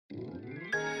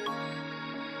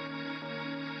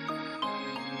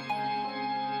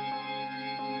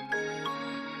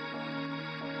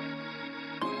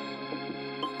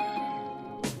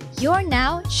You're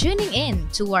now tuning in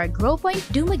to our Grow Point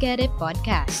Dumaguete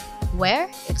podcast, where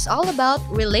it's all about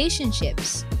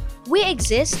relationships. We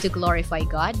exist to glorify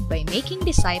God by making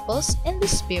disciples in the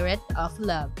spirit of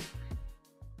love.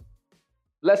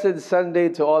 Blessed Sunday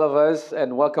to all of us,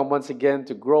 and welcome once again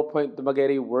to Grow Point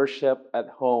Dumaguete Worship at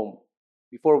Home.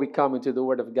 Before we come into the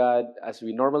Word of God, as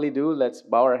we normally do, let's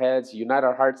bow our heads, unite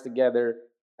our hearts together,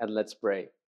 and let's pray.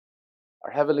 Our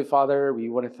Heavenly Father, we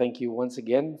want to thank you once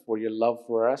again for your love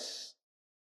for us.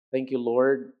 Thank you,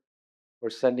 Lord, for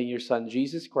sending your Son,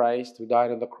 Jesus Christ, who died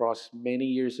on the cross many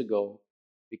years ago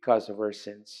because of our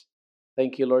sins.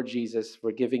 Thank you, Lord Jesus,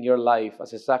 for giving your life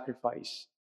as a sacrifice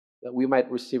that we might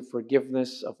receive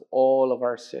forgiveness of all of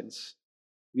our sins.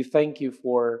 We thank you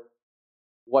for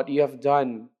what you have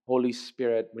done, Holy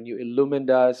Spirit, when you illumined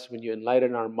us, when you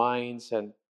enlightened our minds,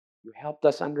 and you helped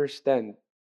us understand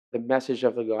the message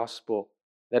of the gospel.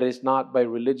 That it is not by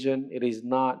religion, it is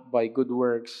not by good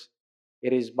works,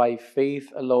 it is by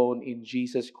faith alone in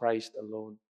Jesus Christ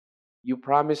alone. You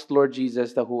promised, Lord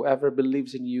Jesus, that whoever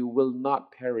believes in you will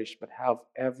not perish but have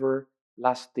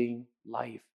everlasting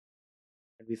life.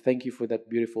 And we thank you for that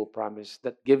beautiful promise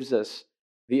that gives us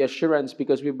the assurance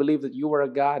because we believe that you are a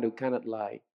God who cannot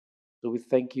lie. So we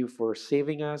thank you for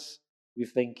saving us. We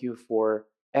thank you for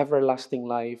everlasting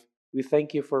life. We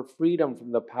thank you for freedom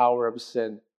from the power of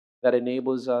sin that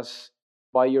enables us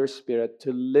by your Spirit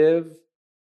to live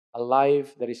a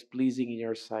life that is pleasing in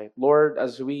your sight. Lord,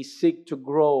 as we seek to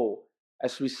grow,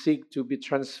 as we seek to be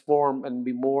transformed and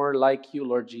be more like you,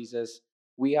 Lord Jesus,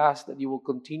 we ask that you will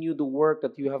continue the work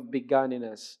that you have begun in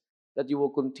us, that you will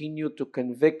continue to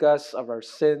convict us of our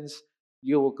sins,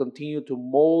 you will continue to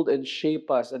mold and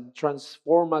shape us and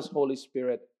transform us, Holy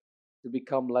Spirit, to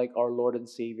become like our Lord and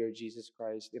Savior, Jesus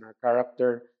Christ, in our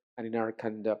character and in our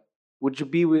conduct. Would you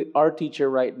be with our teacher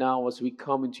right now as we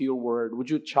come into your word? Would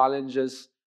you challenge us?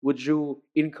 Would you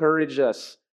encourage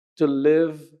us to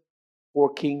live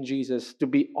for King Jesus, to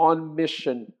be on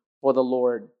mission for the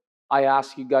Lord? I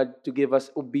ask you, God, to give us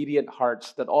obedient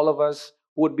hearts, that all of us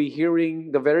who would be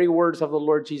hearing the very words of the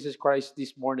Lord Jesus Christ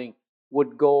this morning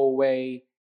would go away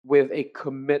with a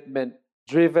commitment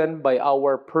driven by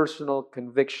our personal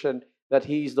conviction that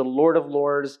He is the Lord of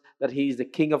Lords, that He is the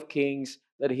King of Kings,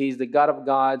 that He is the God of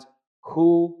gods,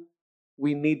 who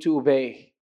we need to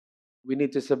obey. We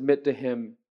need to submit to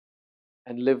Him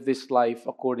and live this life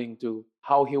according to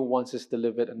how He wants us to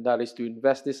live it, and that is to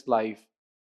invest this life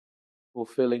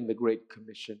fulfilling the Great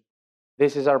Commission.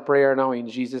 This is our prayer now in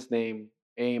Jesus' name.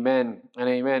 Amen and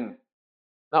amen.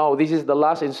 Now, this is the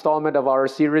last installment of our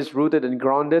series, Rooted and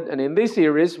Grounded. And in this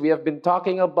series, we have been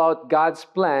talking about God's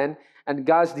plan and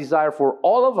God's desire for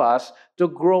all of us to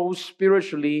grow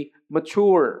spiritually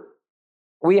mature.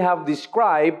 We have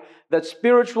described that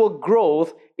spiritual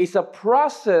growth is a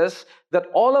process that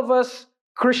all of us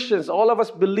Christians, all of us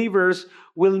believers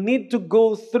will need to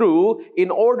go through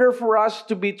in order for us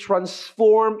to be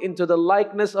transformed into the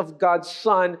likeness of God's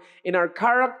Son in our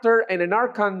character and in our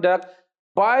conduct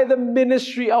by the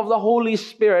ministry of the Holy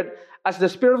Spirit, as the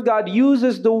Spirit of God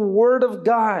uses the Word of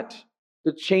God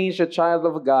to change a child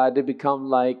of God to become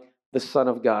like the Son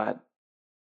of God.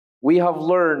 We have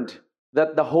learned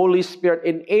that the Holy Spirit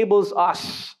enables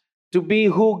us to be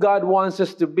who God wants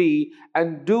us to be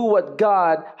and do what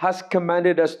God has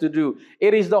commanded us to do.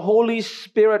 It is the Holy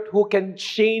Spirit who can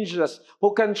change us,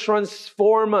 who can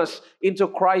transform us into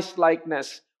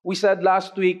Christ-likeness. We said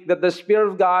last week that the Spirit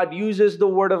of God uses the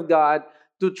Word of God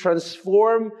to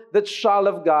transform the child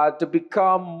of God to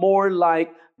become more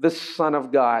like the Son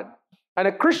of God. And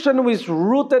a Christian who is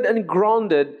rooted and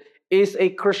grounded is a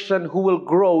Christian who will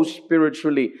grow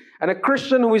spiritually. And a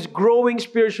Christian who is growing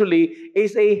spiritually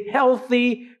is a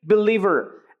healthy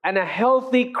believer. And a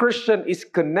healthy Christian is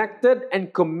connected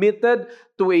and committed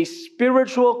to a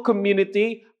spiritual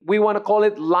community. We want to call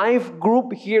it life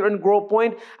group here in Grow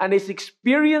Point, and is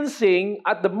experiencing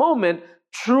at the moment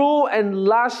true and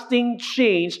lasting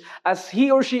change as he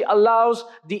or she allows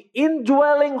the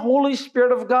indwelling Holy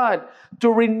Spirit of God to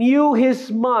renew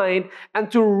his mind and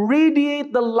to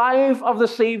radiate the life of the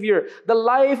Savior, the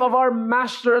life of our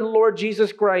Master and Lord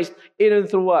Jesus Christ in and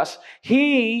through us.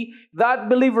 He, that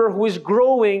believer who is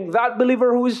growing, that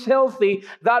believer who is healthy,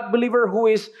 that believer who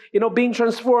is, being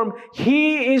transformed,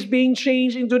 he is being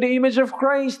changed into the image of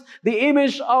Christ, the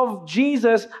image of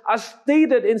Jesus, as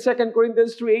stated in 2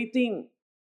 Corinthians 3:18.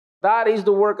 That is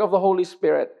the work of the Holy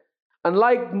Spirit.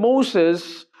 Unlike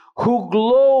Moses, who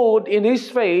glowed in his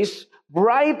face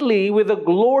brightly with the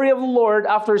glory of the Lord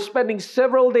after spending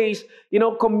several days,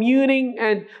 communing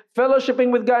and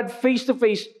fellowshipping with God face to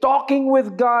face, talking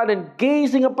with God and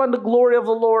gazing upon the glory of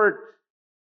the Lord.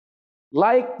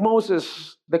 Like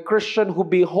Moses, the Christian who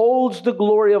beholds the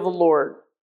glory of the Lord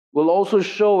will also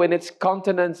show in its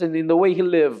countenance and in the way he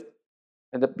lived.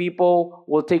 And the people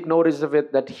will take notice of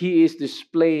it, that he is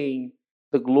displaying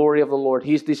the glory of the Lord.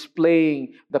 He is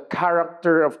displaying the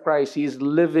character of Christ. He is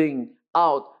living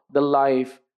out the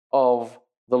life of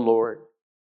the Lord.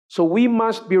 So we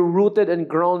must be rooted and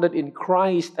grounded in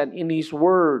Christ and in His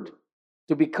Word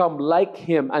to become like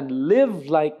Him and live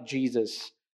like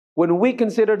Jesus. When we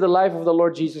consider the life of the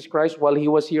Lord Jesus Christ while He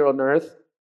was here on earth,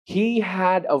 He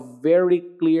had a very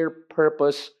clear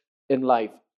purpose in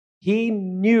life. He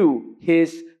knew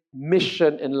His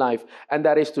mission in life, and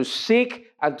that is to seek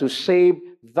and to save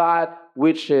that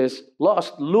which is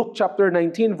lost. Luke chapter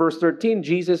 19, verse 13,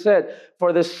 Jesus said,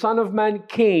 "For the Son of Man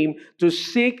came to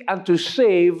seek and to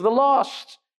save the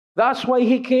lost." That's why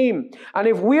He came. And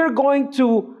if we're going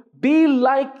to be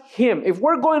like Him, if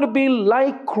we're going to be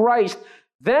like Christ,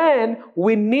 then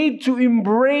we need to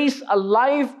embrace a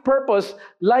life purpose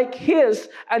like His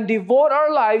and devote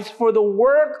our lives for the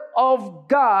work of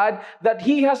God that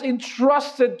He has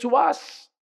entrusted to us.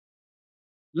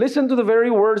 Listen to the very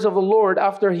words of the Lord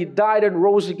after He died and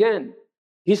rose again.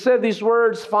 He said these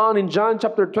words found in John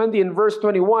chapter 20 and verse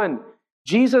 21.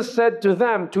 Jesus said to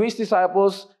them, to His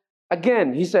disciples,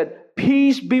 again, He said,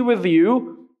 "Peace be with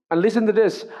you." And listen to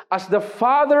this. "As the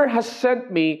Father has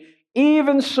sent me,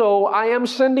 even so I am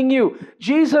sending you."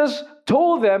 Jesus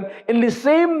told them in the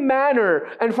same manner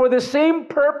and for the same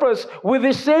purpose, with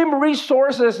the same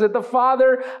resources that the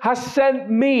Father has sent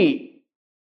me,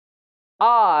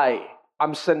 I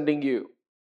am sending you.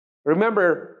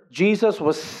 Remember, Jesus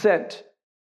was sent,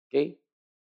 okay,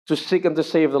 to seek and to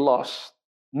save the lost.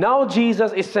 Now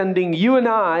Jesus is sending you and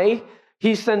I.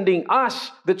 He's sending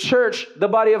us, the church, the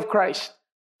body of Christ,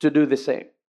 to do the same.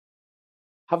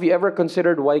 Have you ever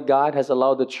considered why God has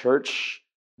allowed the church,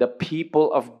 the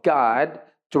people of God,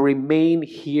 to remain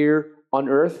here on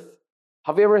earth?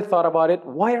 Have you ever thought about it?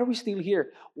 Why are we still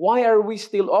here? Why are we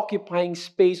still occupying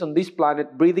space on this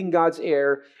planet, breathing God's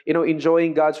air,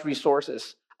 enjoying God's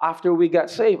resources after we got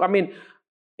saved? I mean,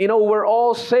 we're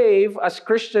all saved as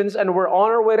Christians and we're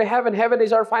on our way to heaven. Heaven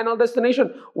is our final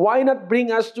destination. Why not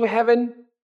bring us to heaven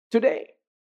today?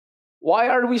 Why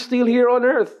are we still here on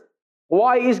earth?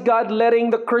 Why is God letting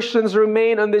the Christians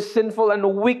remain in this sinful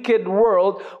and wicked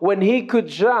world when He could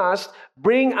just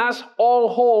bring us all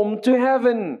home to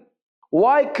heaven?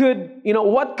 What could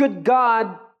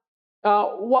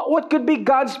be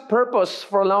God's purpose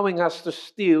for allowing us to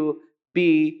still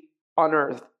be on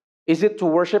earth? Is it to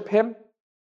worship Him?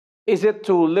 Is it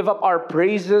to live up our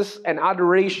praises and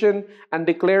adoration and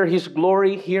declare His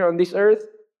glory here on this earth?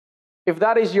 If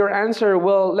that is your answer,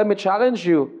 well, let me challenge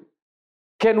you.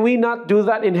 Can we not do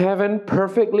that in heaven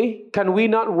perfectly? Can we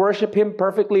not worship Him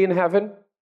perfectly in heaven?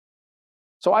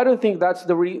 So I don't think that's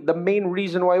the main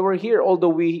reason why we're here, although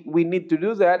we need to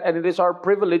do that, and it is our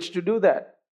privilege to do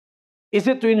that. Is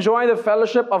it to enjoy the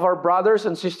fellowship of our brothers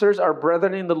and sisters, our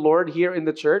brethren in the Lord here in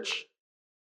the church?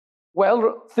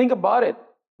 Well, think about it.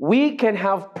 We can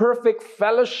have perfect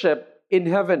fellowship in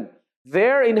heaven.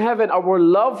 There in heaven, our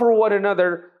love for one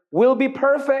another will be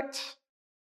perfect.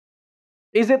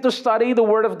 Is it to study the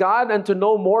Word of God and to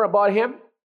know more about Him?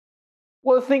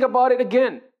 Well, think about it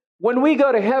again. When we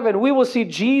go to heaven, we will see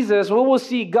Jesus, we will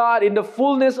see God in the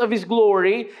fullness of His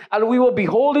glory, and we will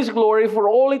behold His glory for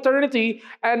all eternity.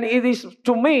 And it is,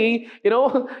 to me,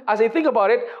 as I think about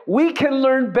it, we can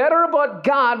learn better about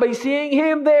God by seeing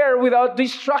Him there without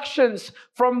distractions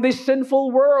from this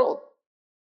sinful world.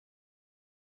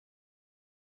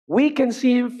 We can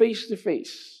see Him face to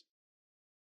face.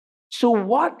 So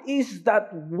what is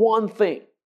that one thing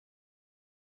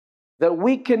that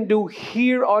we can do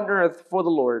here on earth for the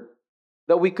Lord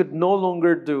that we could no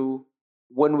longer do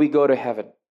when we go to heaven?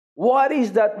 What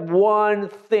is that one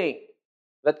thing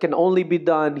that can only be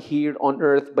done here on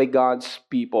earth by God's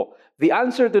people? The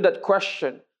answer to that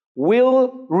question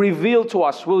will reveal to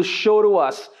us, will show to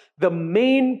us the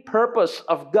main purpose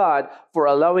of God for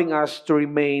allowing us to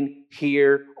remain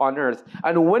here on earth.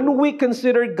 And when we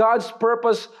consider God's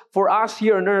purpose for us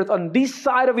here on earth, on this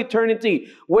side of eternity,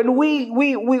 when we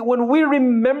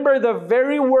remember the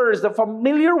very words, the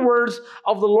familiar words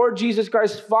of the Lord Jesus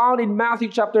Christ found in Matthew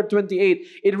chapter 28,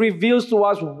 it reveals to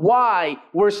us why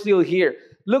we're still here.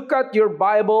 Look at your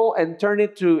Bible and turn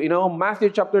it to, Matthew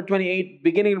chapter 28,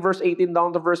 beginning in verse 18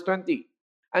 down to verse 20.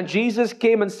 And Jesus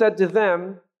came and said to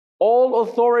them, "All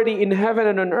authority in heaven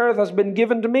and on earth has been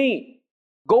given to me.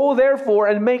 Go therefore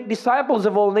and make disciples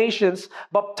of all nations,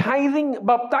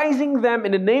 baptizing them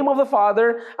in the name of the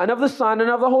Father and of the Son and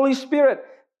of the Holy Spirit,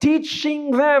 teaching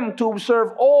them to observe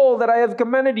all that I have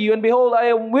commanded you. And behold, I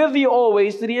am with you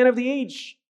always to the end of the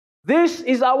age." This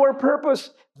is our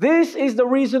purpose. This is the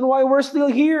reason why we're still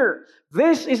here.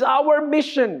 This is our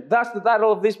mission. That's the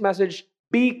title of this message,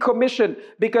 Be Commissioned,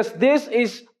 because this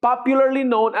is popularly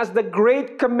known as the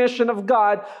Great Commission of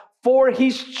God for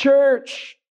His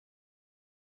church.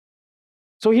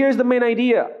 So here's the main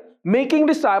idea. Making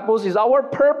disciples is our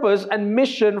purpose and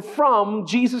mission from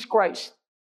Jesus Christ.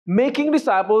 Making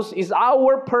disciples is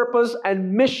our purpose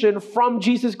and mission from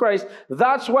Jesus Christ.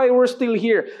 That's why we're still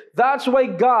here. That's why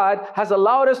God has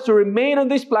allowed us to remain on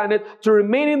this planet, to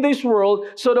remain in this world,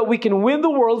 so that we can win the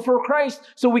world for Christ,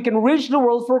 so we can reach the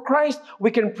world for Christ.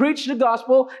 We can preach the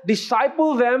gospel,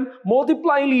 disciple them,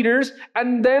 multiply leaders,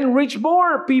 and then reach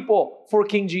more people for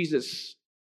King Jesus.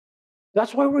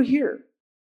 That's why we're here.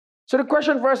 So the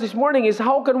question for us this morning is,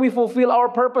 how can we fulfill our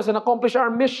purpose and accomplish our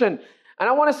mission? And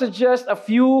I want to suggest a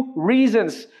few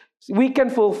reasons we can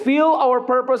fulfill our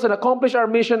purpose and accomplish our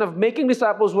mission of making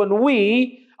disciples when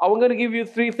I'm going to give you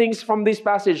 3 things from this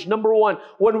passage. Number 1,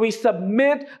 when we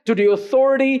submit to the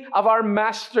authority of our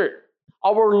Master,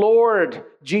 our Lord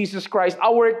Jesus Christ,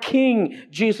 our King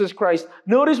Jesus Christ.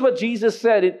 Notice what Jesus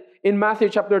said in Matthew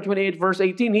chapter 28, verse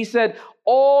 18. He said,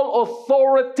 all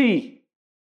authority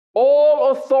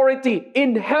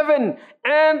in heaven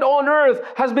and on earth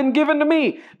has been given to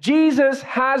me. Jesus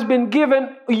has been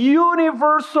given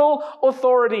universal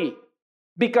authority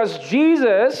because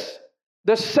Jesus,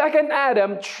 the second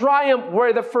Adam, triumphed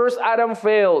where the first Adam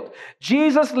failed.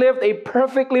 Jesus lived a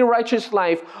perfectly righteous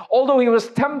life, although he was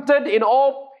tempted in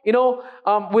all,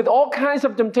 with all kinds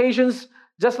of temptations,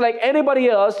 just like anybody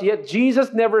else. Yet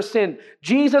Jesus never sinned.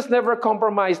 Jesus never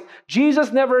compromised.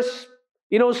 Jesus never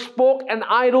spoke an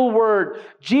idle word.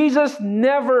 Jesus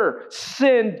never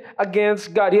sinned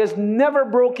against God. He has never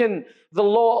broken the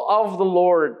law of the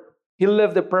Lord. He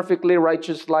lived a perfectly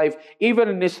righteous life. Even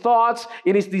in his thoughts,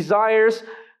 in his desires,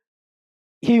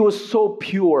 he was so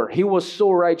pure. He was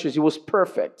so righteous. He was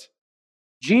perfect.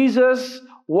 Jesus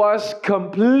was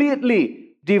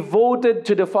completely devoted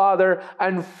to the Father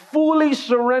and fully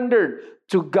surrendered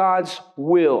to God's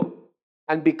will.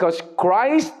 And because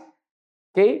Christ,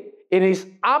 in his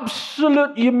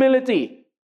absolute humility,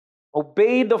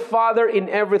 obeyed the Father in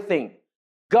everything,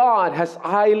 God has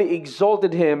highly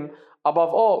exalted him above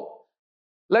all.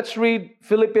 Let's read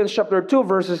Philippians chapter 2,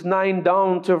 verses 9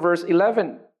 down to verse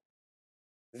 11.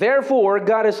 Therefore,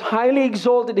 God has highly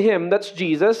exalted him, that's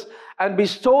Jesus, and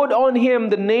bestowed on him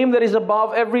the name that is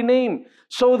above every name,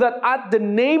 so that at the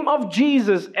name of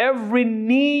Jesus every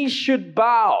knee should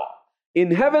bow, in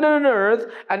heaven and on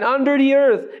earth and under the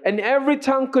earth, and every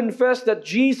tongue confess that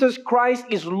Jesus Christ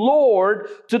is Lord,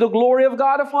 to the glory of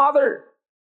God the Father.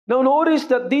 Now notice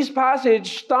that this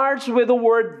passage starts with the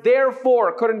word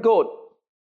therefore, quote unquote.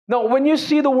 Now when you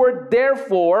see the word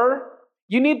therefore,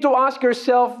 you need to ask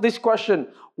yourself this question.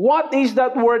 What is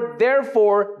that word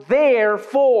therefore there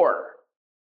for?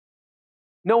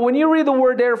 Now when you read the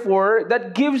word therefore,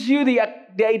 that gives you the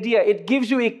idea, it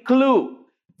gives you a clue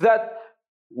that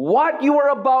what you are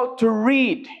about to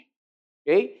read,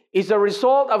 is a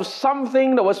result of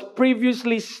something that was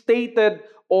previously stated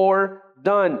or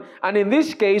done. And in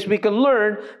this case, we can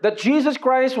learn that Jesus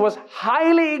Christ was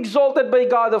highly exalted by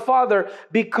God the Father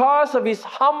because of his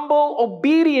humble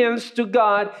obedience to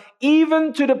God,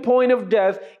 even to the point of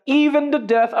death, even the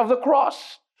death of the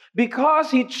cross. Because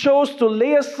he chose to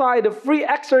lay aside the free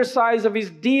exercise of his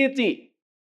deity.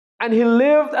 And he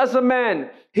lived as a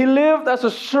man. He lived as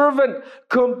a servant,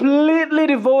 completely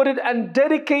devoted and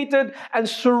dedicated and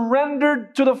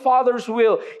surrendered to the Father's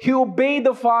will. He obeyed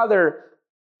the Father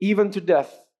even to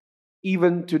death.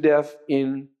 Even to death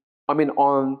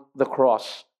on the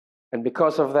cross. And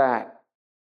because of that,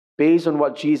 based on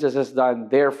what Jesus has done,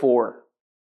 therefore,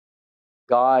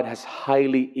 God has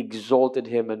highly exalted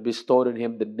him and bestowed on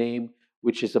him the name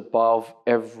which is above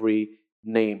every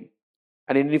name.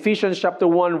 And in Ephesians chapter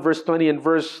 1, verse 20 and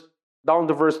down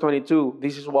to verse 22,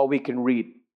 this is what we can read.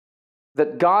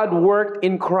 That God worked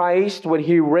in Christ when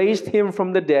he raised him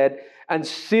from the dead and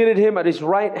seated him at his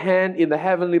right hand in the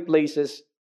heavenly places.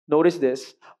 Notice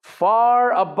this.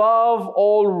 Far above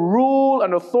all rule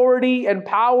and authority and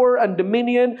power and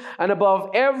dominion, and above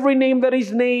every name that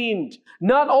is named,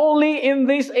 not only in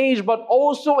this age, but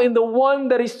also in the one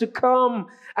that is to come.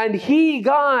 And he,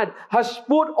 God, has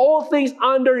put all things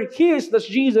under that's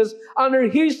Jesus, under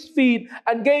his feet,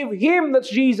 and gave him, that's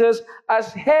Jesus,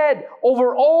 as head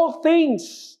over all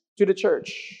things to the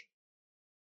church.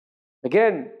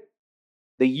 Again,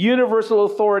 the universal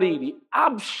authority, the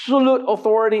absolute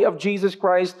authority of Jesus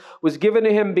Christ was given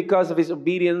to him because of his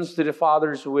obedience to the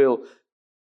Father's will.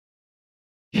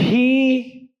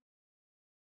 He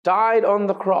died on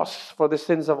the cross for the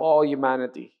sins of all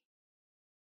humanity.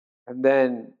 And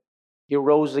then he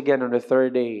rose again on the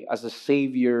third day as the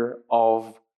Savior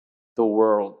of the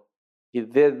world. He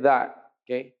did that,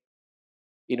 okay,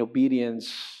 in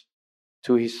obedience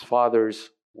to his Father's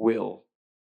will.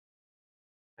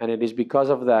 And it is because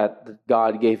of that that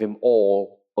God gave him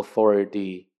all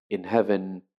authority in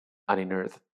heaven and in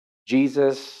earth.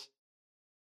 Jesus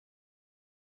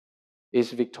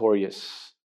is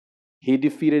victorious. He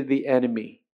defeated the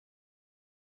enemy,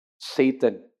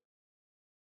 Satan,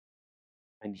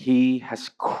 and he has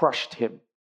crushed him.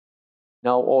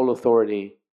 Now all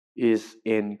authority is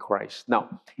in Christ.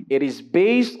 Now, it is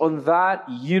based on that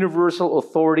universal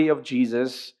authority of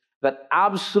Jesus, that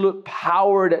absolute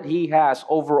power that he has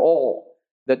over all,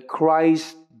 that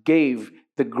Christ gave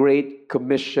the Great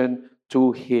Commission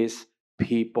to his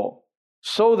people.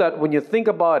 So that when you think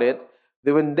about it,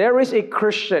 that when there is a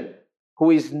Christian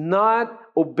who is not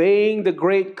obeying the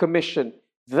Great Commission,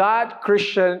 that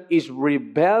Christian is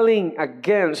rebelling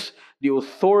against the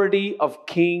authority of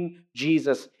King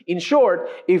Jesus. In short,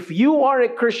 if you are a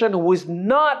Christian who is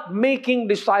not making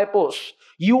disciples,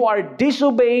 you are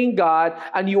disobeying God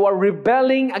and you are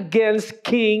rebelling against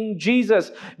King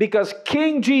Jesus. Because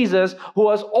King Jesus,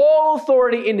 who has all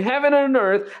authority in heaven and on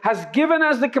earth, has given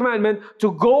us the commandment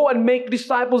to go and make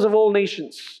disciples of all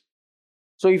nations.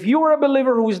 So if you are a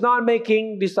believer who is not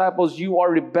making disciples, you are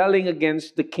rebelling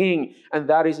against the King, and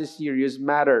that is a serious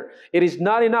matter. It is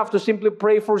not enough to simply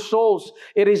pray for souls.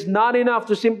 It is not enough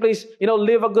to simply,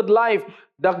 live a good life.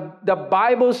 The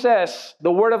Bible says,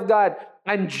 the Word of God,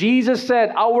 and Jesus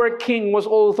said, our King was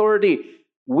all authority.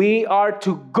 We are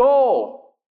to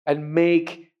go and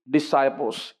make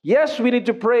disciples. Yes, we need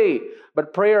to pray,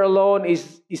 but prayer alone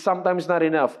is sometimes not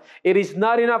enough. It is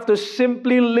not enough to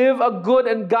simply live a good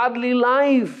and godly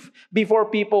life before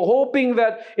people, hoping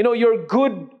that your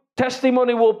good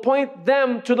testimony will point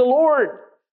them to the Lord.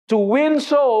 To win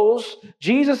souls,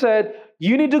 Jesus said,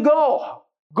 you need to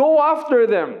go after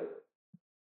them.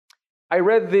 I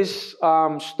read this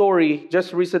story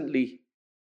just recently.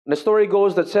 And the story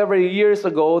goes that several years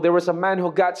ago, there was a man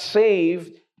who got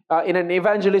saved in an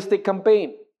evangelistic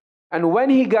campaign. And when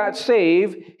he got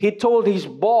saved, he told his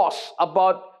boss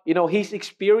about, his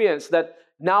experience, that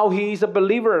now he is a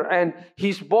believer. And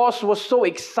his boss was so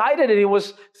excited and he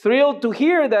was thrilled to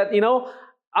hear that,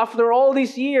 after all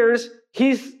these years,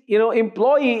 his,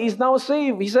 employee is now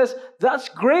saved. He says, that's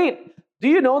great. Do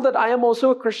you know that I am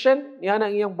also a Christian? Yan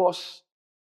ang iyang boss.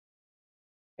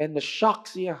 And the shock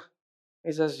siya.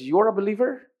 He says, you're a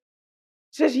believer?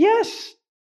 He says, yes.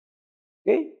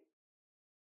 Okay.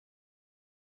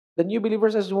 The new believer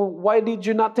says, well, why did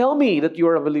you not tell me that you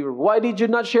are a believer? Why did you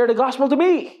not share the gospel to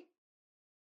me?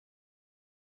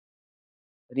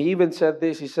 And he even said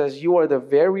this. He says, you are the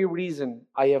very reason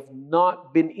I have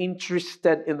not been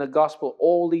interested in the gospel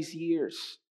all these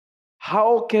years.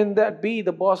 How can that be?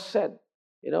 The boss said,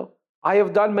 I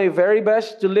have done my very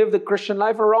best to live the Christian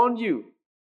life around you.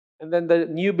 And then the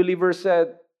new believer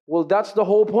said, well, that's the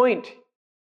whole point.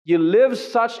 You live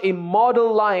such a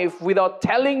model life without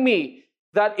telling me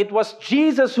that it was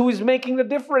Jesus who is making the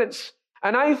difference.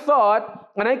 And I thought,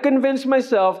 and I convinced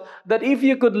myself, that if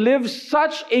you could live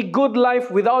such a good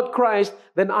life without Christ,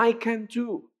 then I can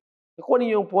too. Nakuha niyo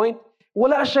yung point?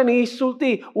 Wala siya ni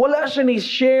sulti, wala siya ni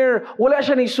share, wala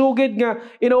siya ni sugid nga,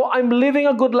 I'm living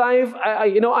a good life.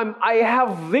 I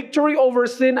have victory over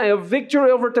sin, I have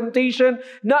victory over temptation,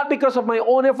 not because of my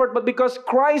own effort, but because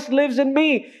Christ lives in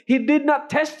me. He did not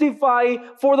testify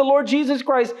for the Lord Jesus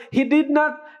Christ. He did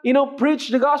not, preach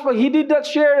the gospel. He did not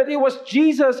share that it was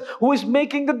Jesus who is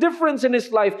making the difference in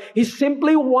his life. He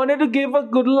simply wanted to give a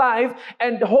good life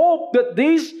and hope that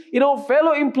these,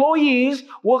 fellow employees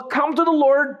will come to the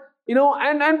Lord,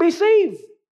 and be saved.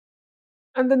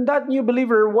 And then that new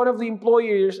believer, one of the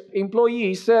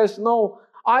employees says, no,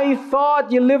 I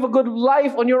thought you live a good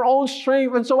life on your own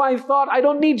strength, and so I thought I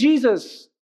don't need Jesus.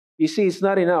 You see, it's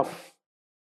not enough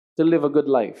to live a good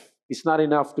life. It's not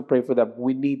enough to pray for them.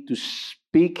 We need to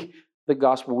speak the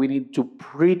gospel. We need to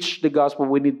preach the gospel.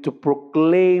 We need to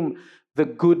proclaim the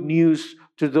good news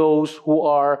to those who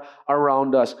are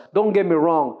around us. Don't get me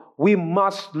wrong. We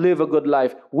must live a good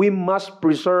life. We must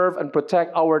preserve and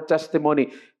protect our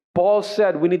testimony. Paul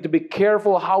said we need to be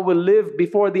careful how we live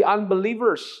before the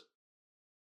unbelievers.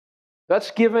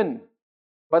 That's given.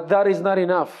 But that is not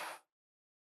enough.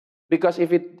 Because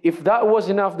if that was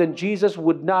enough, then Jesus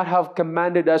would not have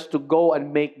commanded us to go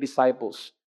and make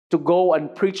disciples, to go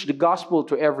and preach the gospel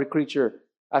to every creature,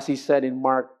 as he said in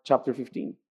Mark chapter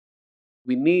 15.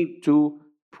 We need to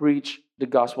preach the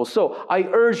gospel. So I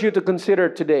urge you to consider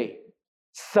today,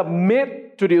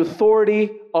 submit to the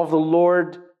authority of the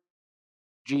Lord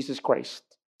Jesus Christ.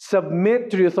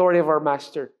 Submit to the authority of our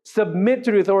Master. Submit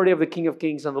to the authority of the King of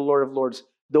Kings and the Lord of Lords,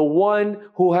 the one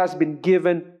who has been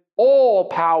given all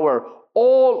power,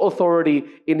 all authority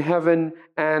in heaven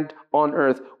and on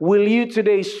earth. Will you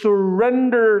today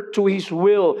surrender to His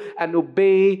will and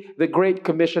obey the Great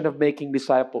Commission of making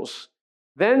disciples?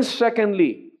 Then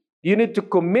secondly, you need to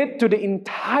commit to the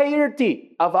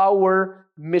entirety of our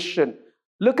mission.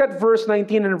 Look at verse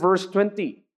 19 and verse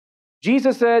 20.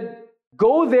 Jesus said,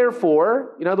 go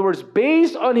therefore, in other words,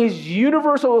 based on His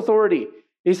universal authority,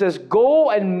 He says,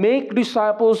 go and make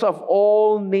disciples of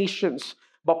all nations,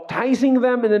 baptizing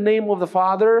them in the name of the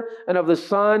Father and of the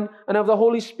Son and of the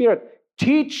Holy Spirit,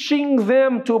 teaching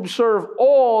them to observe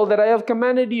all that I have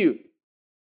commanded you.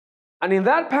 And in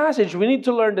that passage, we need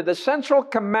to learn that the central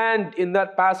command in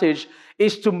that passage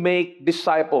is to make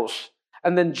disciples.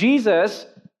 And then Jesus,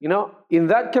 in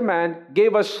that command,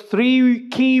 gave us 3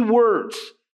 key words.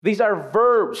 These are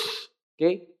verbs,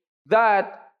 okay,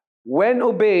 that when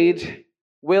obeyed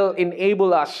will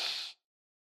enable us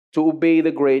to obey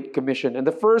the Great Commission. And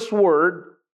the first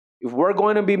word, if we're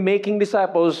going to be making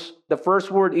disciples, the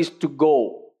first word is to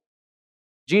go.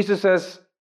 Jesus says,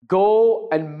 go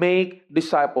and make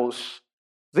disciples.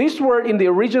 This word in the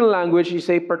original language is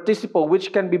a participle,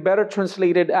 which can be better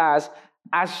translated as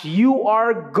you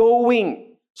are going.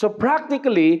 So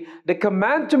practically, the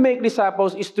command to make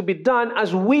disciples is to be done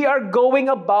as we are going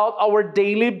about our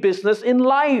daily business in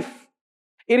life.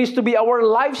 It is to be our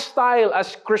lifestyle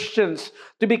as Christians,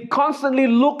 to be constantly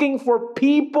looking for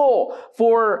people,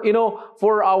 for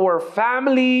our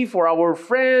family, for our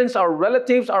friends, our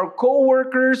relatives, our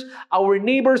co-workers, our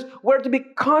neighbors. We're to be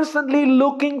constantly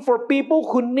looking for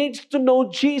people who needs to know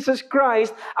Jesus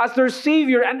Christ as their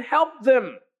Savior and help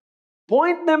them.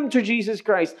 Point them to Jesus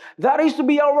Christ. That is to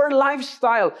be our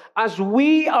lifestyle. As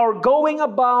we are going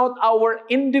about our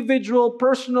individual,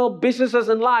 personal businesses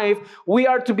in life, we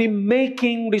are to be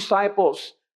making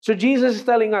disciples. So Jesus is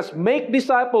telling us, make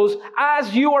disciples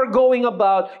as you are going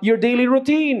about your daily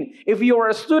routine. If you are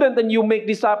a student, then you make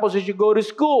disciples as you go to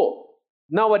school.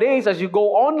 Nowadays, as you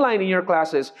go online in your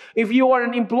classes, if you are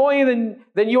an employee,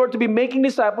 then you are to be making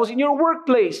disciples in your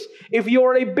workplace. If you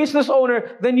are a business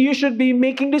owner, then you should be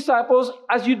making disciples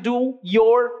as you do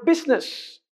your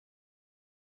business.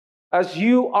 As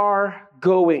you are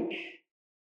going.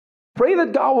 Pray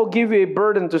that God will give you a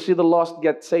burden to see the lost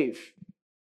get saved.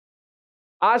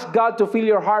 Ask God to fill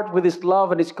your heart with His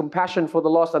love and His compassion for the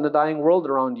lost and the dying world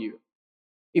around you.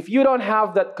 If you don't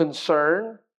have that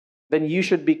concern, then you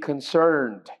should be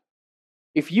concerned.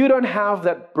 If you don't have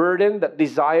that burden, that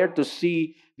desire to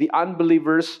see the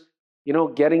unbelievers,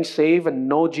 getting saved and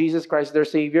know Jesus Christ their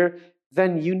Savior,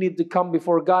 then you need to come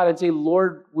before God and say,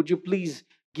 Lord, would you please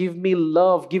give me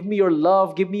love, give me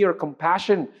your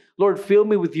compassion. Lord, fill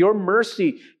me with your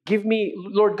mercy. Give me,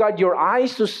 Lord God, your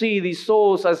eyes to see these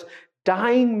souls as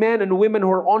dying men and women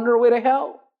who are on their way to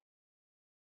hell.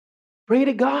 Pray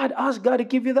to God. Ask God to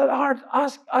give you that heart.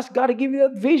 Ask God to give you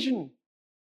that vision.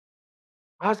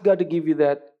 Ask God to give you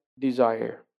that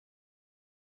desire.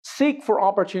 Seek for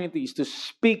opportunities to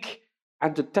speak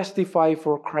and to testify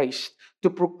for Christ, to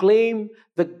proclaim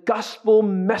the gospel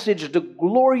message, the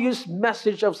glorious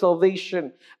message of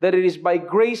salvation, that it is by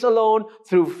grace alone,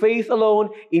 through faith alone,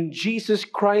 in Jesus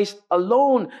Christ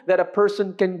alone, that a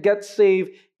person can get saved,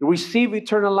 receive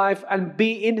eternal life, and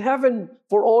be in heaven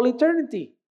for all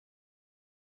eternity.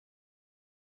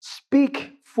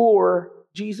 Speak for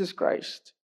Jesus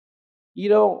Christ.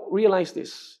 Realize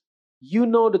this. You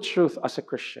know the truth as a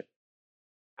Christian.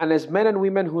 And as men and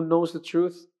women who knows the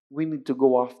truth, we need to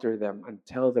go after them and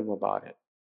tell them about it.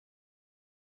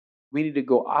 We need to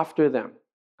go after them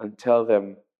and tell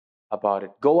them about it.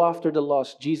 Go after the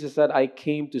lost. Jesus said, I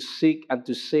came to seek and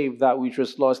to save that which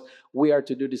was lost. We are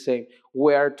to do the same.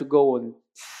 We are to go and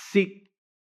seek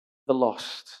the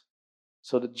lost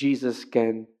so that Jesus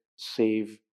can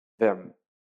save them.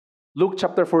 Luke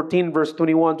chapter 14, verse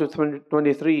 21 to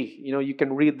 23. You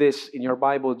can read this in your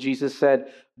Bible. Jesus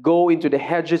said, go into the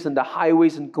hedges and the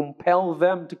highways and compel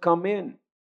them to come in.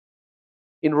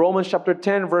 In Romans chapter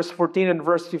 10, verse 14 and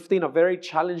verse 15, a very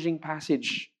challenging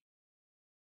passage.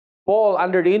 Paul,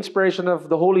 under the inspiration of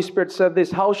the Holy Spirit, said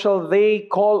this, how shall they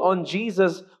call on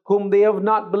Jesus whom they have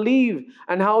not believed?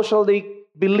 And how shall they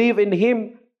believe in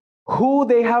Him who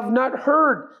they have not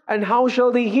heard? And how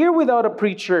shall they hear without a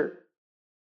preacher?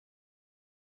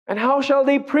 And how shall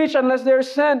they preach unless they are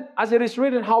sent? As it is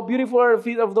written, how beautiful are the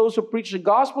feet of those who preach the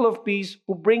gospel of peace,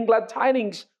 who bring glad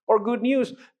tidings or good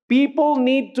news. People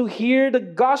need to hear the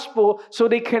gospel so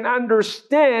they can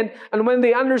understand. And when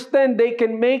they understand, they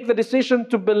can make the decision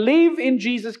to believe in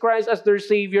Jesus Christ as their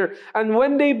Savior. And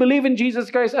when they believe in Jesus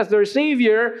Christ as their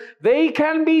Savior, they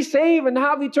can be saved and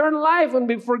have eternal life and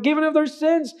be forgiven of their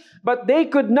sins. But they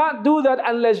could not do that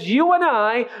unless you and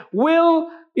I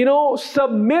will,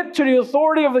 submit to the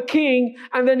authority of the King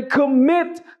and then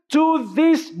commit to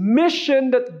this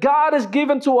mission that God has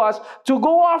given to us to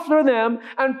go after them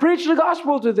and preach the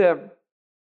gospel to them.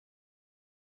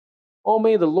 Oh,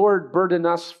 may the Lord burden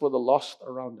us for the lost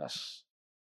around us.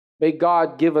 May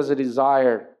God give us a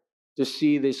desire to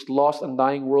see this lost and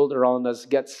dying world around us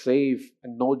get saved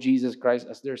and know Jesus Christ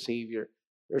as their Savior.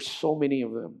 There's so many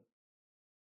of them.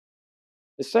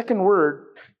 The second word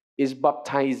is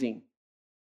baptizing.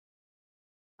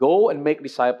 Go and make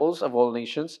disciples of all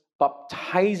nations,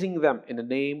 baptizing them in the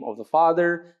name of the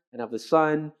Father and of the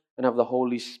Son and of the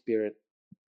Holy Spirit.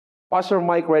 Pastor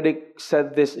Mike Reddick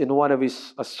said this in one of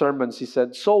his sermons. He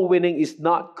said, soul winning is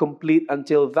not complete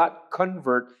until that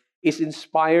convert is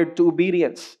inspired to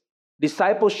obedience.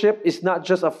 Discipleship is not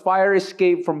just a fire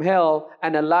escape from hell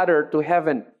and a ladder to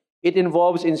heaven. It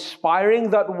involves inspiring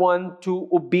that one to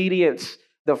obedience.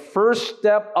 The first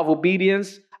step of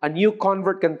obedience a new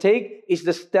convert can take is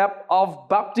the step of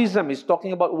baptism. He's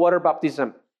talking about water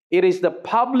baptism. It is the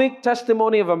public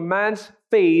testimony of a man's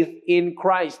faith in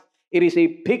Christ. It is a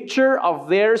picture of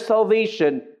their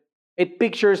salvation. It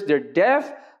pictures their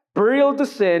death, burial to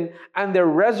sin, and their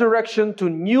resurrection to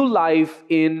new life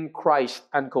in Christ.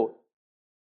 Unquote.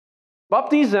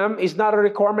 Baptism is not a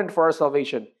requirement for our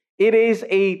salvation. It is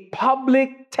a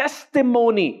public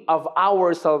testimony of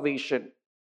our salvation.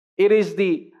 It is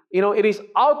it is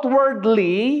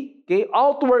outwardly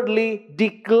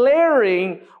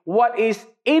declaring what is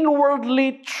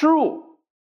inwardly true.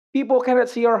 People cannot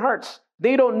see our hearts.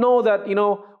 They don't know that,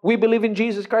 we believe in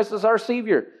Jesus Christ as our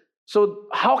Savior. So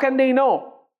how can they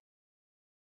know?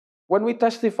 When we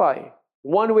testify,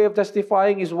 one way of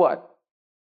testifying is what?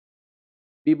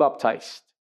 Be baptized.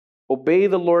 Obey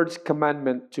the Lord's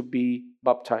commandment to be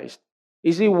baptized.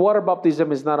 You see, water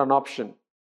baptism is not an option.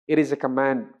 It is a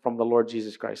command from the Lord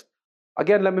Jesus Christ.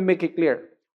 Again, let me make it clear.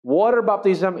 Water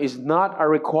baptism is not a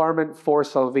requirement for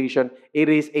salvation. It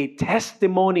is a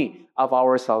testimony of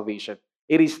our salvation.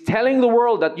 It is telling the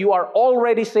world that you are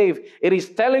already saved. It is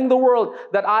telling the world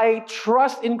that I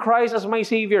trust in Christ as my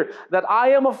Savior, that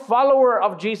I am a follower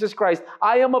of Jesus Christ.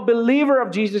 I am a believer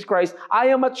of Jesus Christ. I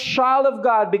am a child of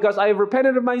God because I have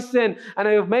repented of my sin and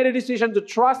I have made a decision to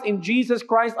trust in Jesus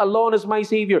Christ alone as my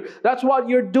Savior. That's what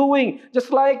you're doing.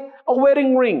 Just like a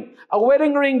wedding ring. A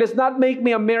wedding ring does not make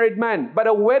me a married man, but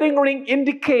a wedding ring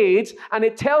indicates and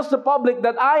it tells the public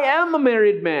that I am a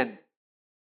married man.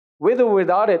 With or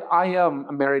without it, I am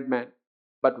a married man.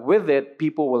 But with it,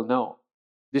 people will know.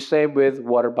 The same with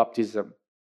water baptism.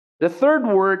 The third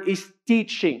word is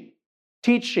teaching.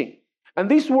 Teaching. And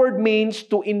this word means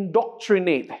to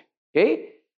indoctrinate. Okay?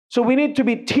 So we need to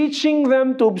be teaching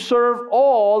them to observe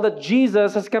all that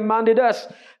Jesus has commanded us.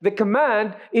 The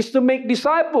command is to make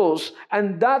disciples.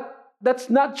 And that's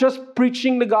not just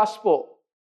preaching the gospel.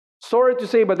 Sorry to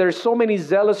say, but there's so many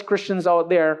zealous Christians out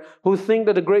there who think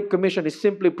that the Great Commission is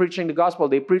simply preaching the gospel.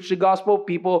 They preach the gospel,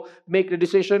 people make the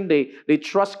decision, they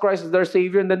trust Christ as their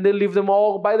Savior, and then they leave them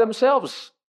all by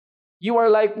themselves. You are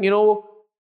like,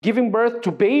 giving birth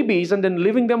to babies and then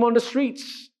leaving them on the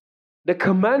streets. The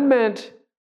commandment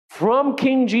from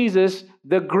King Jesus,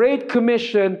 the Great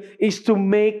Commission, is to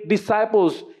make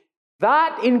disciples.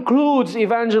 That includes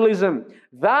evangelism.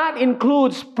 That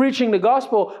includes preaching the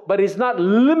gospel, but it's not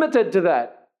limited to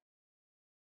that.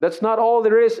 That's not all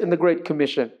there is in the Great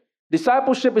Commission.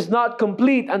 Discipleship is not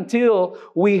complete until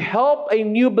we help a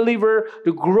new believer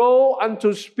to grow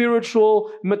unto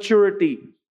spiritual maturity.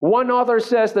 One author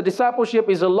says that discipleship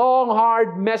is a long,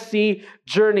 hard, messy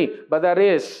journey, but that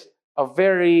is a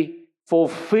very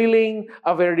fulfilling,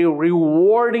 a very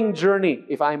rewarding journey,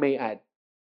 if I may add.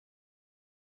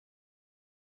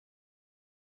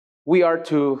 We are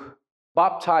to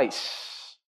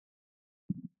baptize.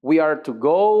 We are to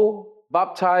go,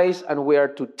 baptize, and we are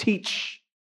to teach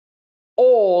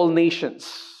all nations.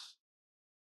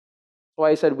 That's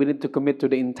why I said we need to commit to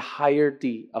the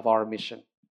entirety of our mission.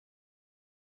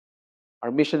 Our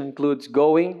mission includes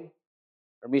going.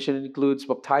 Our mission includes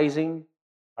baptizing.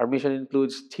 Our mission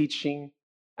includes teaching.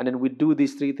 And then we do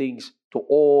these three things to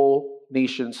all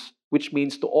nations, which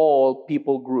means to all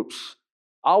people groups.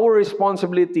 Our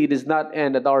responsibility does not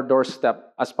end at our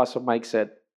doorstep, as Pastor Mike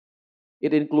said.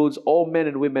 It includes all men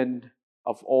and women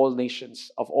of all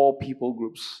nations, of all people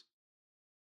groups.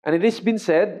 And it has been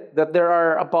said that there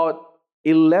are about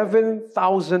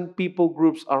 11,000 people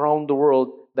groups around the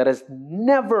world that has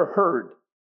never heard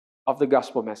of the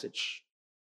gospel message.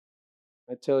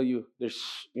 I tell you,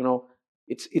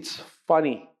 it's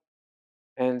funny.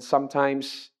 And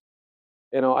sometimes,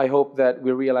 I hope that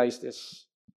we realize this.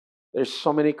 There's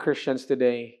so many Christians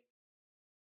today,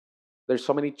 there's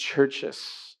so many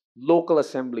churches, local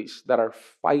assemblies that are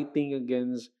fighting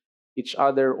against each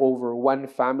other over one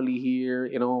family here.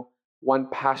 One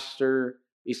pastor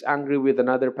is angry with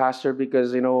another pastor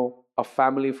because, a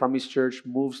family from his church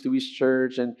moves to his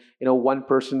church, and, one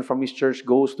person from his church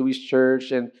goes to his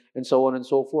church, and so on and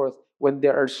so forth. When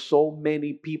there are so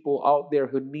many people out there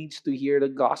who needs to hear the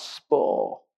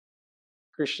gospel.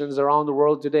 Christians around the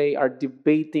world today are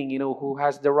debating, who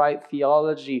has the right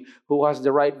theology, who has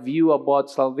the right view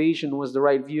about salvation, who has the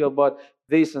right view about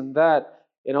this and that,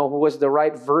 who has the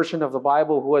right version of the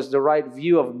Bible, who has the right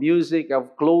view of music,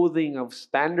 of clothing, of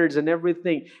standards and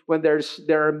everything. When there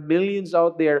are millions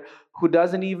out there who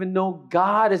doesn't even know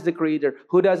God as the creator,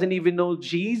 who doesn't even know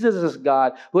Jesus as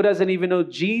God, who doesn't even know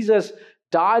Jesus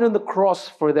died on the cross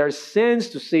for their sins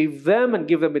to save them and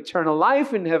give them eternal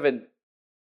life in heaven.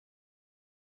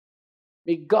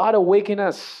 May God awaken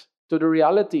us to the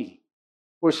reality.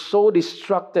 We're so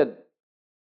distracted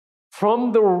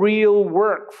from the real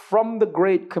work, from the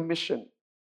Great Commission.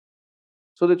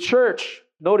 So the church,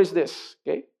 notice this,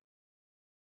 okay?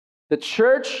 The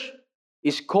church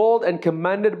is called and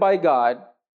commanded by God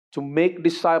to make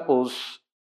disciples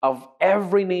of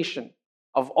every nation,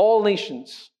 of all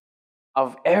nations,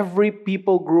 of every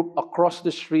people group across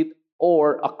the street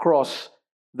or across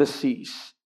the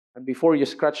seas. And before you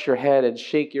scratch your head and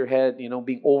shake your head,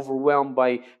 being overwhelmed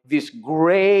by this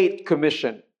great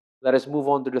commission, let us move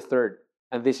on to the third.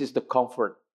 And this is the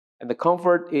comfort. And the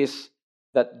comfort is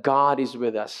that God is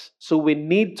with us. So we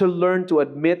need to learn to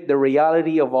admit the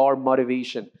reality of our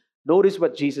motivation. Notice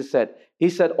what Jesus said. He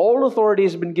said, "All authority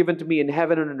has been given to me in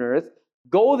heaven and on earth.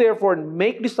 Go therefore and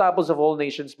make disciples of all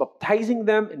nations, baptizing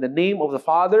them in the name of the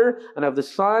Father and of the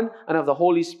Son and of the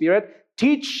Holy Spirit,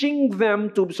 teaching them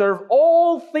to observe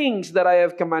all things that I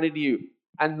have commanded you."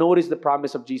 And notice the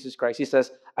promise of Jesus Christ. He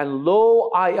says, "And lo,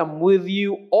 I am with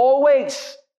you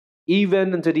always,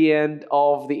 even unto the end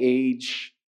of the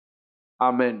age."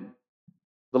 Amen.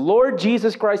 The Lord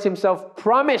Jesus Christ himself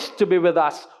promised to be with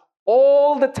us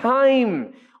all the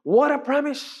time. What a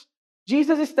promise!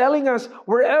 Jesus is telling us,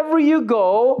 wherever you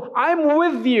go, I'm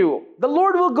with you. The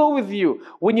Lord will go with you.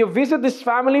 When you visit this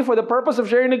family for the purpose of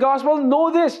sharing the gospel,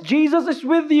 know this, Jesus is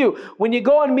with you. When you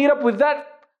go and meet up with that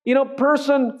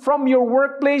person from your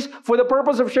workplace for the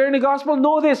purpose of sharing the gospel,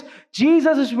 know this,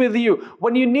 Jesus is with you.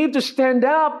 When you need to stand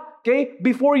up, okay,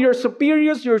 before your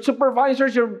superiors, your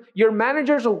supervisors, your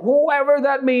managers, or whoever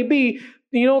that may be,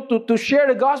 to share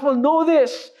the gospel, know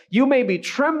this. You may be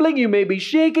trembling, you may be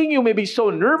shaking, you may be so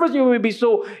nervous, you may be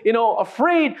so,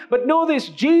 afraid, but know this,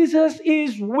 Jesus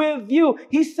is with you.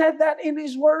 He said that in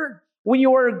His Word. When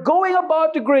you are going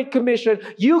about the Great Commission,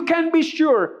 you can be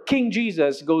sure King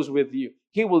Jesus goes with you.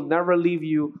 He will never leave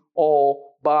you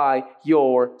all by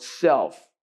yourself.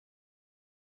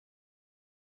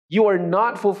 You are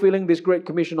not fulfilling this Great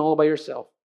Commission all by yourself,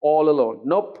 all alone.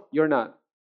 Nope, you're not.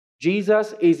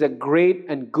 Jesus is a great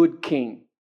and good King.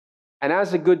 And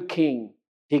as a good King,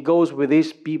 He goes with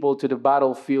His people to the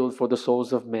battlefield for the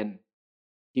souls of men.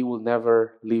 He will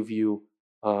never leave you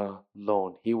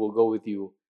alone. He will go with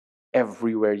you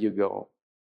everywhere you go.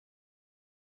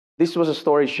 This was a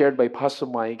story shared by Pastor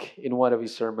Mike in one of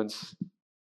his sermons.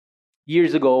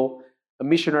 Years ago, a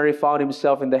missionary found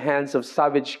himself in the hands of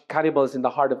savage cannibals in the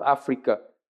heart of Africa.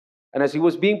 And as he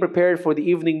was being prepared for the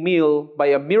evening meal, by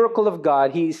a miracle of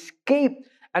God, he escaped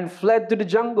and fled to the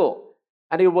jungle.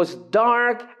 And it was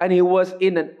dark and he was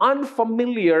in an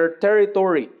unfamiliar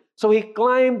territory. So he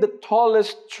climbed the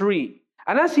tallest tree.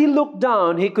 And as he looked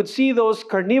down, he could see those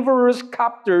carnivorous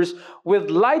captors with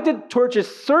lighted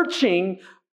torches searching,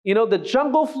 the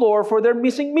jungle floor for their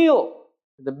missing meal.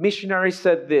 The missionary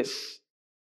said this,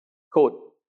 quote,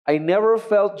 "I never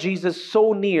felt Jesus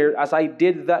so near as I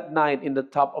did that night in the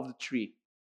top of the tree."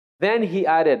 Then he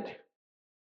added,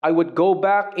 "I would go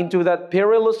back into that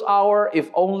perilous hour if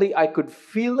only I could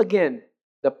feel again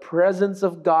the presence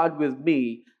of God with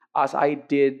me as I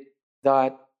did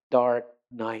that dark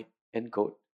night." End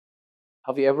quote.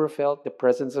 Have you ever felt the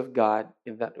presence of God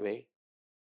in that way?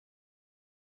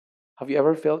 Have you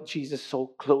ever felt Jesus so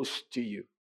close to you?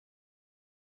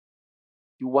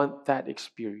 You want that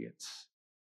experience?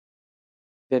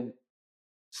 Then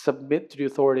submit to the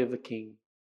authority of the King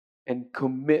and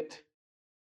commit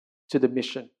to the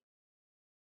mission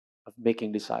of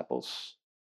making disciples.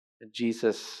 And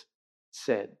Jesus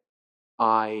said,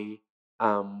 "I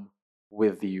am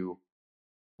with you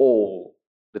all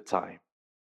the time.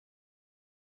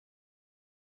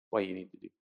 What you need to do.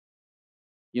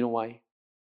 You know why?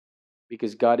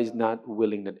 Because God is not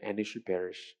willing that any should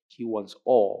perish. He wants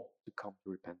all to come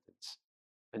to repentance.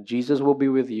 And Jesus will be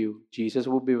with you. Jesus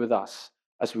will be with us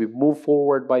as we move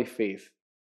forward by faith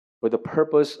for the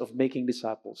purpose of making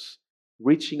disciples,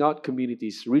 reaching out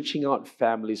communities, reaching out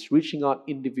families, reaching out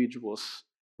individuals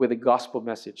with the gospel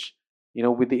message,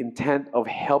 with the intent of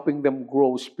helping them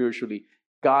grow spiritually.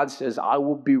 God says, I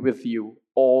will be with you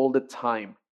all the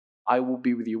time. I will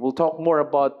be with you. We'll talk more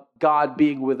about God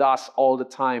being with us all the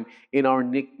time in our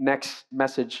next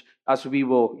message as we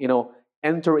will,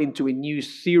 enter into a new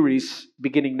series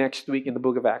beginning next week in the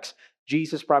book of Acts.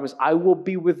 Jesus promised, I will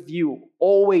be with you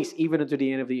always, even unto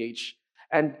the end of the age.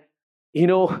 And,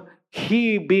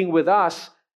 He being with us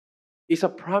is a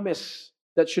promise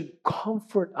that should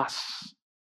comfort us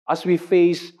as we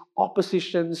face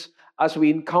oppositions, as we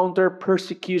encounter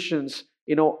persecutions,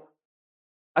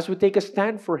 as we take a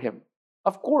stand for Him.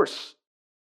 Of course,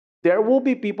 there will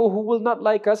be people who will not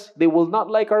like us. They will not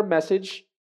like our message.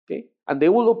 Okay? And they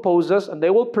will oppose us and they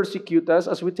will persecute us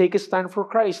as we take a stand for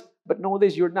Christ. But know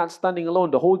this, you're not standing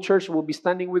alone. The whole church will be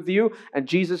standing with you, and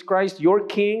Jesus Christ, your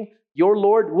King, your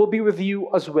Lord, will be with you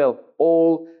as well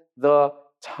all the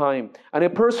time. And I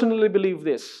personally believe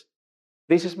this.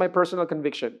 This is my personal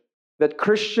conviction, that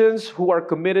Christians who are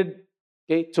committed,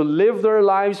 to live their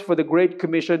lives for the Great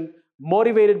Commission,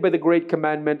 motivated by the Great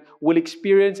Commandment, will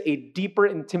experience a deeper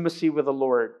intimacy with the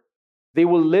Lord. They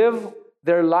will live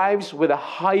their lives with a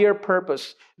higher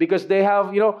purpose because they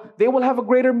will have a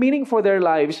greater meaning for their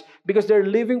lives because they're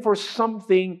living for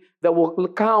something that will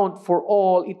count for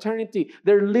all eternity.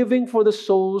 They're living for the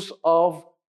souls of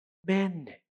men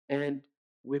and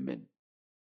women.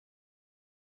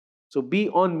 So be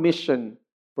on mission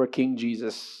for King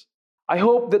Jesus. I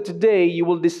hope that today you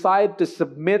will decide to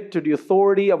submit to the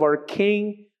authority of our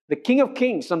King, the King of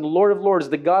Kings and the Lord of Lords,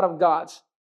 the God of gods.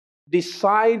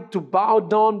 Decide to bow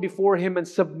down before Him and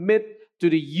submit to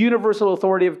the universal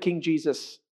authority of King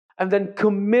Jesus. And then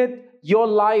commit your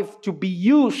life to be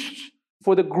used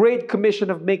for the Great Commission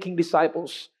of making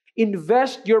disciples.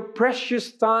 Invest your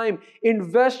precious time.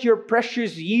 Invest your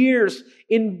precious years.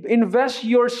 Invest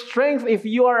your strength if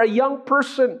you are a young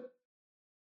person.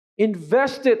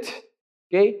 Invest it,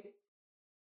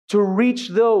 to reach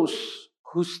those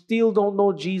who still don't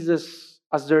know Jesus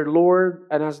as their Lord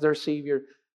and as their Savior.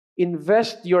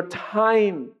 Invest your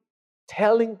time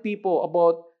telling people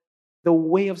about the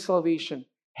way of salvation,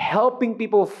 helping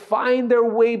people find their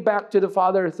way back to the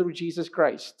Father through Jesus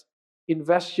Christ.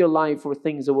 Invest your life for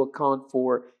things that will count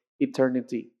for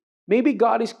eternity. Maybe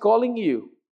God is calling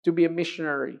you to be a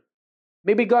missionary.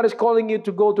 Maybe God is calling you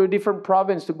to go to a different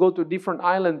province, to go to a different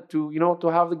island, to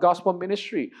have the gospel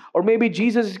ministry. Or maybe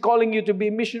Jesus is calling you to be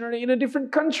a missionary in a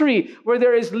different country where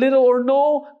there is little or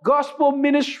no gospel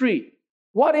ministry.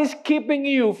 What is keeping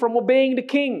you from obeying the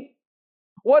King?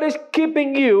 What is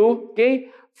keeping you,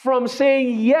 from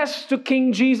saying yes to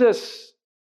King Jesus?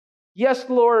 Yes,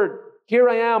 Lord, here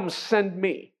I am, send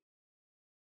me.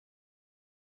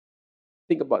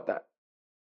 Think about that.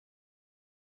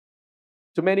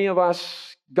 To many of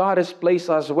us, God has placed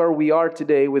us where we are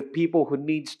today with people who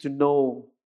needs to know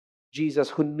Jesus,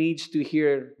 who needs to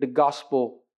hear the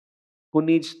gospel, who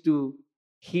needs to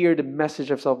hear the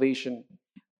message of salvation.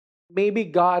 Maybe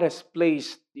God has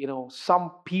placed,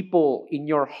 some people in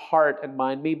your heart and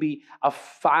mind, maybe a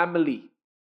family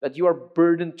that you are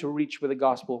burdened to reach with the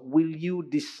gospel. Will you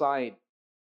decide,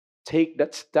 take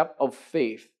that step of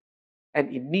faith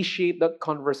and initiate that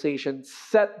conversation,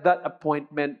 set that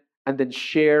appointment, and then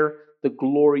share the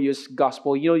glorious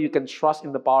gospel? You can trust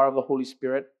in the power of the Holy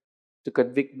Spirit to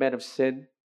convict men of sin.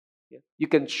 You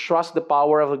can trust the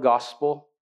power of the gospel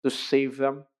to save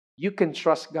them. You can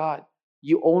trust God.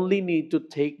 You only need to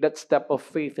take that step of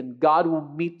faith, and God will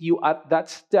meet you at that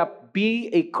step. Be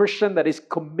a Christian that is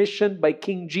commissioned by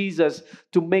King Jesus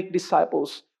to make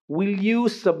disciples. Will you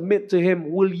submit to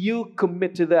Him? Will you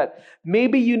commit to that?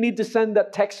 Maybe you need to send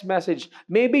that text message.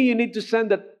 Maybe you need to send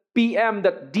that PM,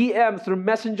 that DM through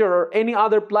Messenger or any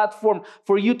other platform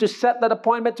for you to set that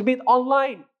appointment to meet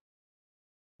online.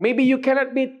 Maybe you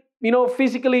cannot meet,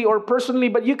 physically or personally,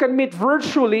 but you can meet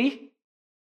virtually.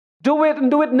 Do it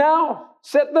and do it now.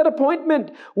 Set that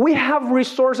appointment. We have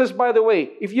resources, by the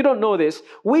way. If you don't know this,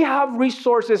 we have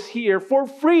resources here for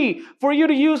free for you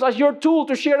to use as your tool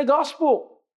to share the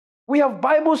gospel. We have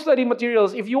Bible study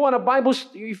materials. If you want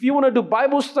to do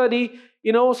Bible study,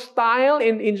 style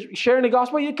in sharing the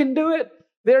gospel, you can do it.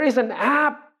 There is an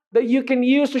app that you can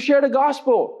use to share the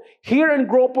gospel. Here in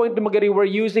Grow Point Dumaguete, we're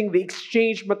using the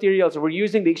exchange materials. We're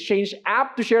using the exchange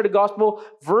app to share the gospel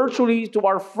virtually to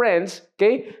our friends,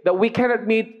 okay, that we cannot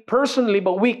meet personally,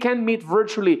 but we can meet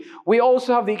virtually. We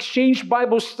also have the exchange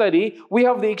Bible study. We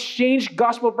have the exchange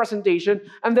gospel presentation.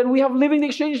 And then we have Living the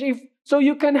Exchange. So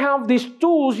you can have these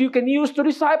tools you can use to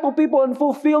disciple people and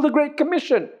fulfill the Great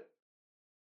Commission.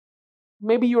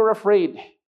 Maybe you're afraid.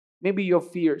 Maybe you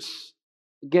have fears.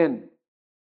 Again,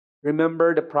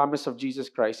 remember the promise of Jesus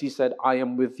Christ. He said, I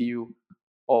am with you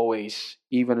always,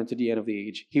 even unto the end of the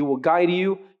age. He will guide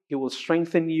you. He will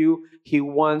strengthen you. He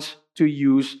wants to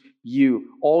use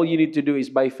you. All you need to do is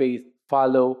by faith,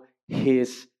 follow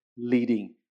His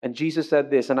leading. And Jesus said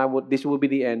this, and this will be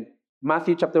the end.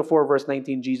 Matthew chapter 4, verse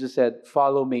 19, Jesus said,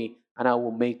 follow me, and I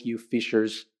will make you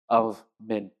fishers of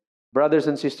men. Brothers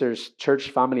and sisters, church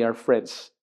family, our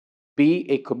friends, be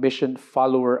a commissioned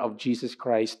follower of Jesus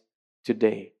Christ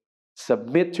today.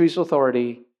 Submit to His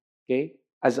authority, okay,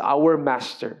 as our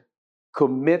master.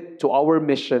 Commit to our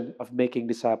mission of making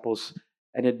disciples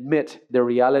and admit the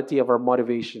reality of our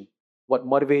motivation. What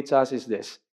motivates us is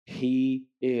this: He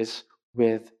is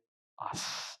with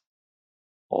us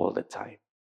all the time.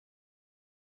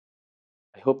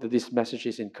 I hope that this message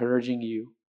is encouraging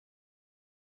you.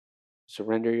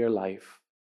 Surrender your life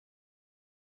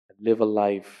and live a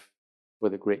life for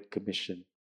the Great Commission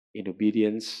in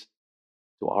obedience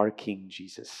to our King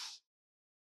Jesus.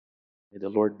 May the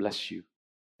Lord bless you.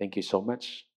 Thank you so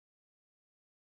much.